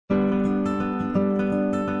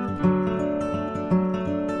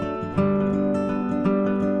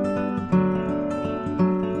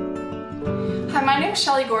name's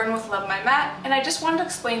Shelley Gordon with Love My Mat, and I just wanted to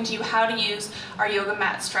explain to you how to use our yoga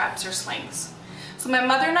mat straps or slings. So my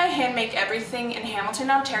mother and I hand make everything in Hamilton,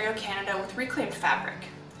 Ontario, Canada with reclaimed fabric.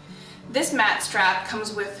 This mat strap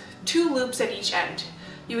comes with 2 loops at each end.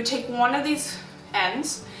 You would take one of these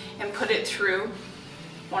ends and put it through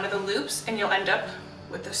one of the loops and you'll end up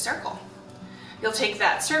with a circle. You'll take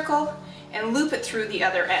that circle and loop it through the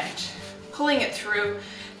other end, pulling it through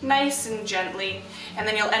nice and gently, and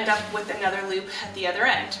then you'll end up with another loop at the other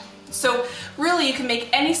end. So really you can make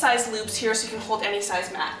any size loops here so you can hold any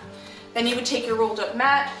size mat. Then you would take your rolled up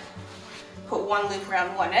mat, put one loop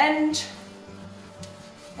around one end,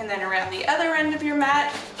 and then around the other end of your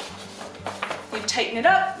mat. You tighten it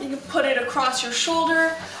up, you can put it across your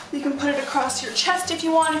shoulder, you can put it across your chest if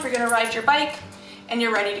you want, if you're going to ride your bike, and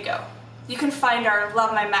you're ready to go. You can find our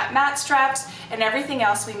Love My Mat mat straps and everything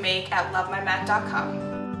else we make at lovemymat.com.